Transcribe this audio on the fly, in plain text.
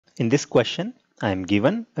In this question, I am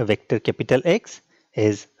given a vector capital X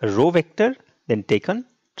as a row vector, then taken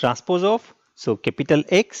transpose of. So capital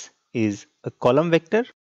X is a column vector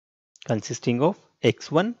consisting of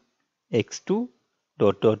x1, x2,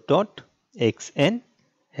 dot dot dot, xn,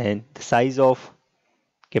 and the size of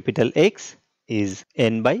capital X is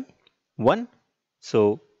n by 1.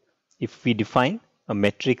 So if we define a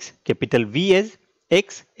matrix capital V as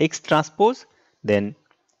X transpose, then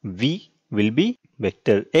V will be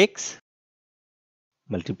vector X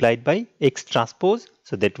multiplied by X transpose.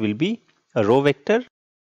 So that will be a row vector.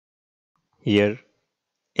 Here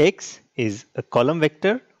X is a column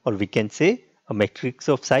vector, or we can say a matrix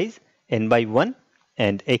of size n by 1,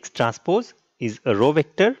 and X transpose is a row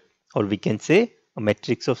vector, or we can say a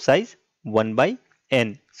matrix of size 1 by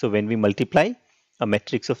n. So when we multiply a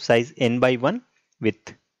matrix of size n by 1 with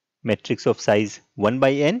matrix of size 1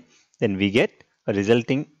 by n, then we get a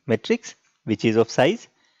resulting matrix which is of size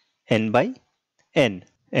n by n.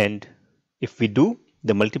 And if we do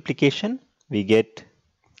the multiplication, we get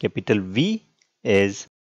capital V as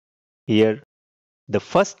here the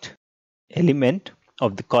first element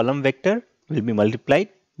of the column vector will be multiplied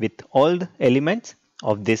with all the elements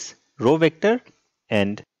of this row vector,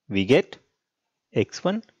 and we get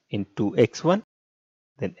x1 into x1,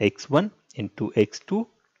 then x1 into x2,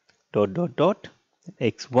 dot dot dot,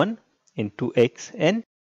 x1 into xn.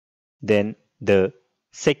 Then the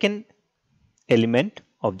second element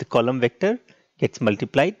of the column vector gets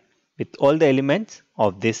multiplied with all the elements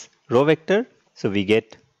of this row vector. So we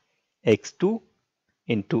get x2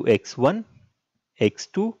 into x1,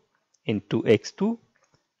 x2 into x2,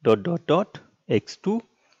 dot dot dot, x2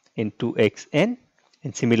 into xn.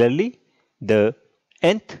 And similarly, the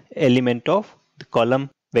nth element of the column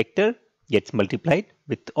vector gets multiplied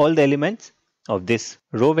with all the elements of this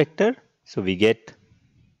row vector. So we get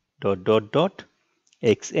dot dot dot,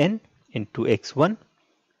 xn into x1,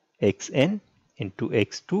 xn into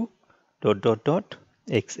x2, dot dot dot,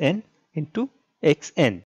 xn into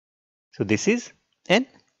xn. So this is an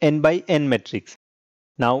n by n matrix.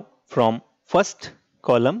 Now from first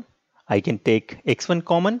column I can take x1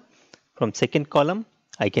 common, from second column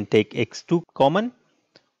I can take x2 common,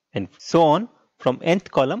 and so on. From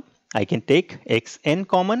nth column I can take xn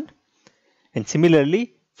common, and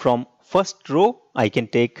similarly from first row I can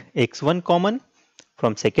take x1 common,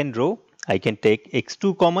 from second row I can take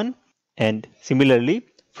x2 common, and similarly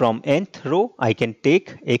from nth row I can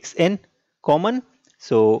take xn common.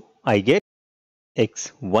 So I get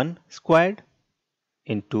x1 squared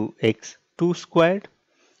into x2 squared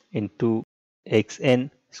into xn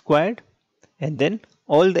squared, and then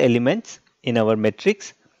all the elements in our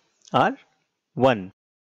matrix are 1.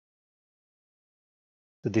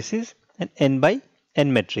 So this is an n by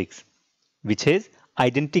n matrix which has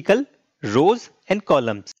identical rows and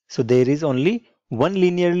columns. So there is only one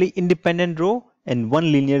linearly independent row and one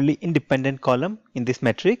linearly independent column in this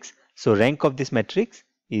matrix. So rank of this matrix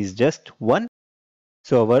is just 1.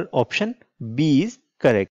 So our option B is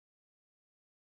correct.